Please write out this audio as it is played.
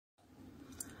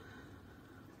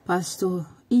Pastor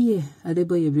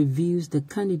Adeboye reviews the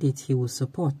candidate he will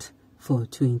support for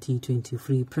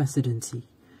 2023 presidency.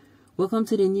 Welcome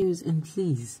to the news, and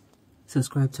please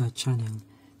subscribe to our channel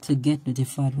to get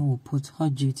notified when we put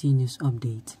hot duty news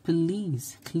update.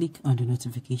 Please click on the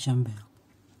notification bell.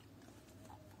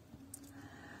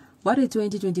 While the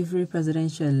 2023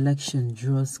 presidential election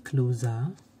draws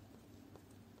closer,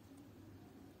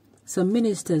 some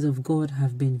ministers of God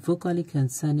have been vocal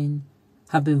concerning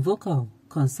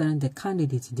the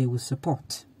candidate they will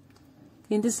support.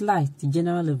 In this light, the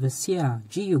General Overseer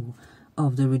GO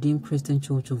of the Redeemed Christian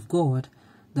Church of God,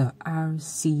 the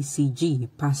RCCG,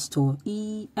 Pastor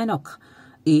Enoch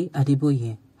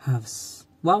Adeboye, has,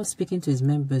 while speaking to his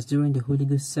members during the Holy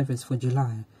Ghost service for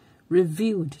July,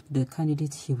 revealed the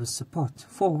candidate he will support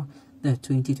for the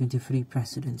 2023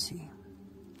 presidency.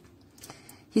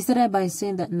 He started by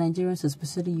saying that Nigerians,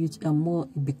 especially youth, are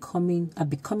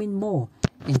becoming more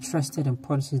interested in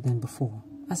politics than before.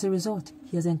 As a result,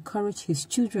 he has encouraged his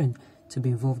children to be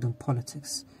involved in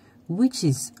politics. Which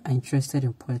is interested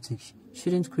in politics?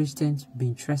 Shouldn't Christians be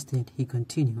interested? He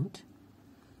continued.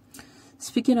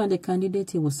 Speaking on the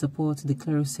candidate he will support, the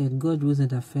cleric said, God rules in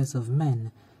the affairs of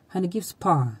men, and he gives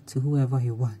power to whoever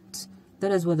he wants.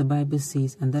 That is what the Bible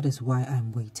says, and that is why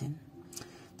I'm waiting.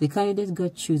 The candidate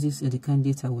God chooses is the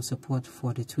candidate I will support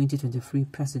for the 2023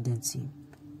 presidency.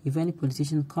 If any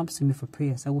politician comes to me for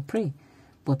prayers, I will pray.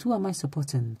 But who am I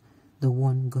supporting? The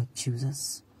one God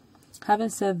chooses. Having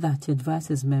said that, he advised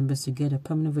his members to get a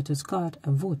permanent voter's card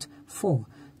and vote for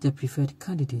the preferred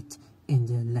candidate in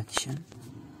the election.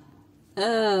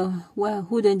 Well,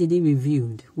 who then did he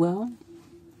review? Well,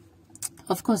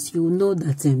 of course, you know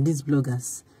that these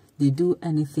bloggers, they do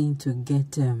anything to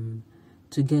get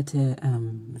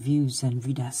views and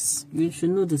readers. You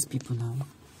should know these people now.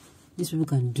 These people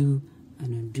can do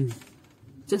and undo.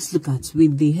 Just look at,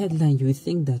 with the headline, you would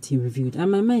think that he reviewed.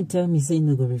 And my mind tell me, say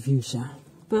no go review, sha.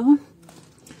 Well,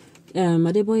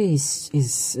 Adeboye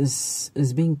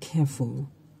is being careful.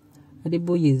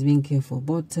 Adeboye is being careful.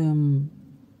 But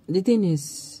the thing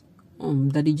is,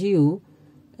 that the GO,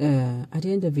 at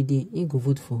the end of the day, you go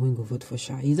vote for who you go vote for,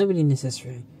 sha. It's not really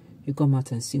necessary. You come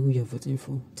out and see who you're voting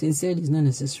for. Sincerely, it's not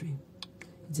necessary.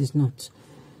 It is not.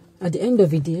 At the end of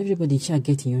the day, everybody shall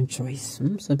get your own choice.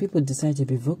 Some people decide to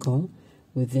be vocal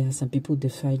with theirs. Some people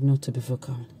decide not to be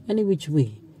vocal. Any which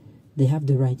way, they have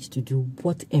the right to do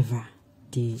whatever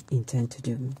they intend to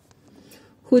do.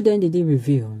 Who then did he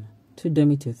reveal? Too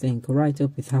dummy to think. Right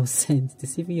up without sense.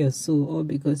 Deceiving your soul, all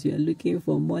because you are looking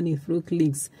for money through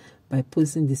clicks by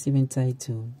posting deceiving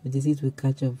title. The disease will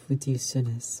catch up with you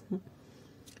soonest.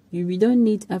 We don't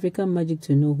need African magic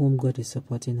to know whom God is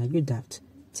supporting. Are you doubt?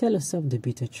 Tell yourself the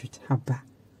bitter truth. Haba.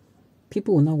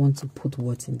 People will not want to put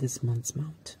words in this man's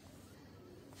mouth.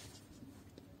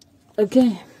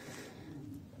 Okay.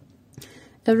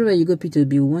 Everywhere you go, Peter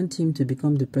B, want him to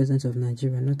become the president of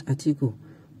Nigeria, not Atiku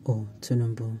or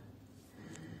Tinubu.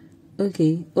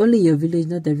 Okay. Only your village,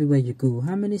 not everywhere you go.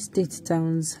 How many states,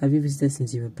 towns have you visited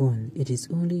since you were born? It is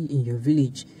only in your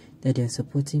village that they are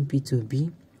supporting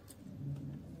P2B.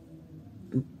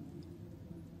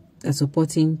 Are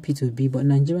supporting P2B, but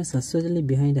Nigerians are solely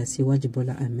behind Asiwaju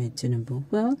Bola Ahmed Tinubu.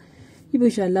 Well, people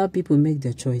should allow people make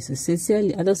their choices.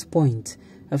 Sincerely, at this point,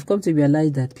 I've come to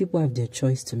realize that people have their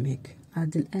choice to make.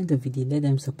 At the end of the day, let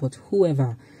them support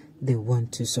whoever they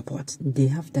want to support. They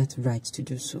have that right to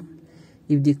do so.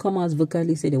 If they come out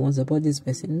vocally, say they want to support this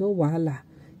person, no wahala.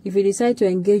 If you decide to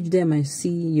engage them and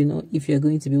see, if you're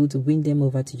going to be able to win them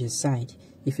over to your side,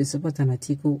 if you support an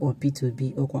Atiku or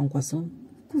P2B or Kwankwaso,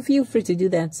 feel free to do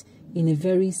that in a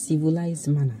very civilized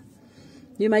manner.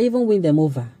 You might even win them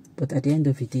over, but at the end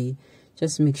of the day,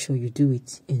 just make sure you do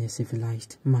it in a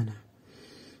civilized manner.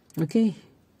 Okay?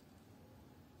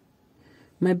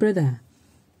 My brother,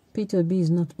 P2B is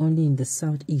not only in the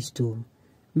southeast too.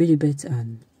 Milibet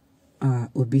and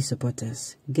Obi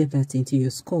supporters, get that into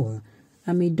your skull.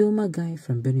 I'm a Doma guy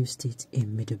from Benue State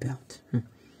in Middle Belt.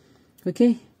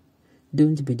 Okay?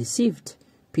 Don't be deceived.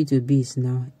 P2B is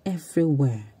now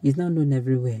everywhere. He's now known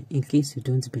everywhere, in case you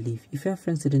don't believe. If you have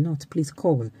friends to the north, please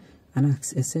call and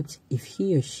ask, except if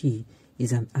he or she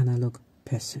is an analog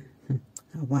person.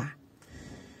 Wow.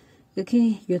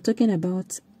 Okay, you're talking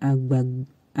about Agbado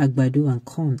and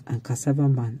corn and cassava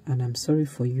man, and I'm sorry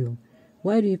for you.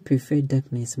 Why do you prefer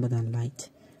darkness more than light?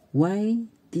 Why?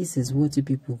 This is what you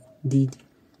people did.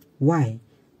 Why?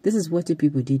 This is what you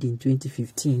people did in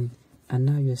 2015, and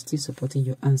now you're still supporting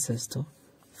your ancestor.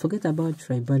 Forget about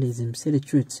tribalism. Say the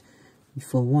truth.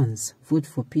 For once, vote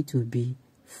for P2B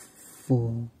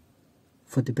for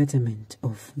the betterment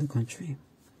of the country.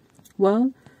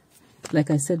 Well,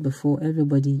 like I said before,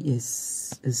 everybody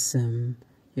is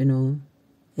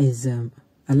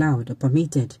allowed or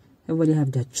permitted. Everybody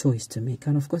have their choice to make,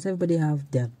 and of course everybody have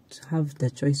their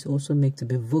choice to also make, to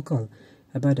be vocal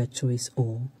about their choice,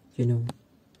 or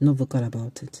not vocal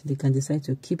about it. They can decide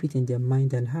to keep it in their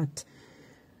mind and heart.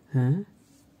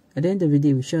 At the end of the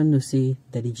day, we sure no say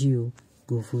that the GO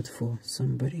go vote for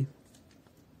somebody.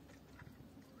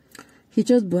 He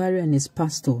chose Buhari and his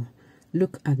pastor.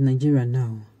 Look at Nigeria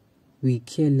now. We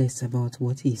care less about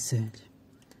what he said.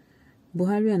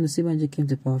 Buhari and Osinbajo came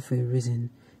to power for a reason.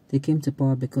 They came to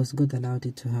power because God allowed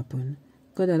it to happen.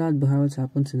 God allowed Buhari to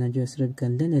happen to Nigeria so that we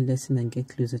can learn a lesson and get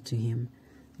closer to him.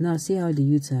 Now see how the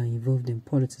youth are involved in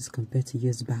politics compared to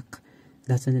years back.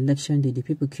 That on election day, the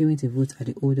people queuing to vote are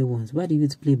the older ones. Why do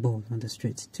youth play ball on the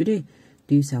streets? Today,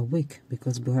 the youth are awake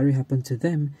because Buhari happened to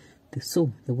them.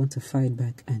 So they want to fight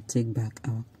back and take back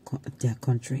their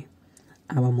country.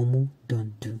 Our Momo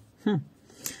don't do.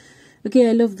 Okay,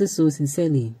 I love this so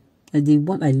sincerely.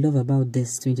 What I love about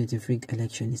this 2023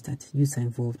 election is that youth are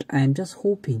involved. I am just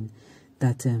hoping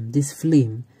that this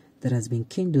flame that has been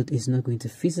kindled is not going to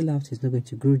fizzle out, it's not going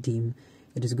to grow dim.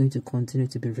 It is going to continue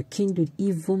to be rekindled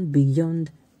even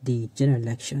beyond the general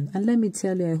election. And let me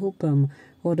tell you, I hope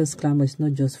all this clamor is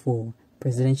not just for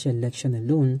presidential election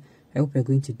alone. I hope you're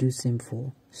going to do same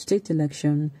for state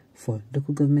election, for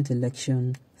local government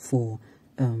election, for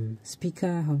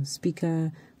speaker,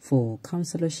 for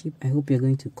councillorship. I hope you're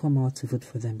going to come out to vote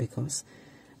for them because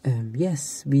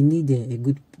yes, we need a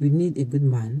good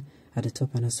man at the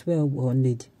top, and as well we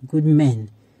need good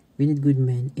men. We need good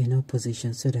men in all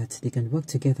positions so that they can work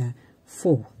together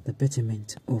for the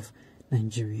betterment of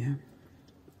Nigeria.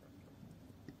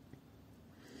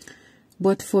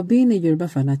 But for being a Yoruba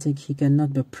fanatic, he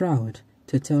cannot be proud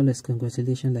to tell us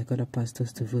congratulations like other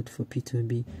pastors to vote for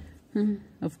P2B.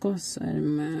 Of course, I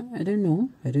don't know.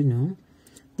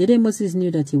 The day Moses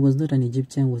knew that he was not an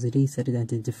Egyptian was the day he started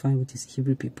identifying with his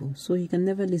Hebrew people. So he can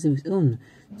never listen his own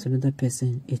to another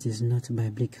person. It is not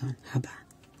biblical. Haba.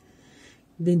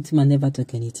 Didn't man never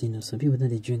talk anything. Some people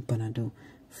don't drink Panadol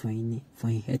for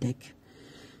a headache.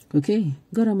 Okay,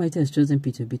 God Almighty has chosen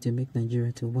P2B to make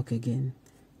Nigeria to work again.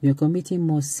 You are committing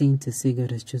more sin to say God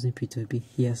has chosen P2B.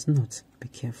 He has not. Be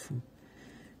careful.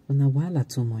 Unawala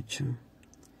too much.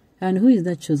 And who is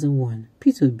that chosen one?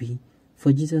 P2B.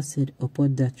 For Jesus said,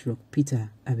 upon that rock, Peter,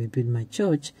 I will build my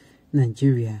church,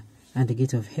 Nigeria, and the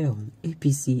gate of hell,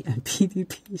 APC and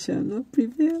PDP shall not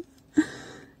prevail.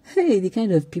 Hey, the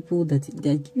kind of people that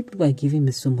people are giving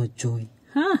me so much joy.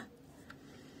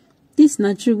 These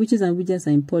natural witches and witches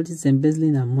are in politics,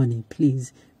 embezzling our money.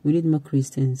 Please, we need more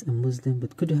Christians and Muslims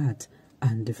with good heart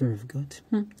and the fear of God.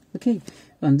 Okay,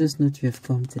 on this note, we have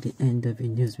come to the end of the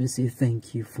news. We say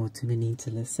thank you for tuning in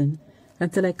to listen.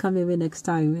 Until I come away next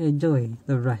time, enjoy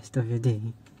the rest of your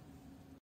day.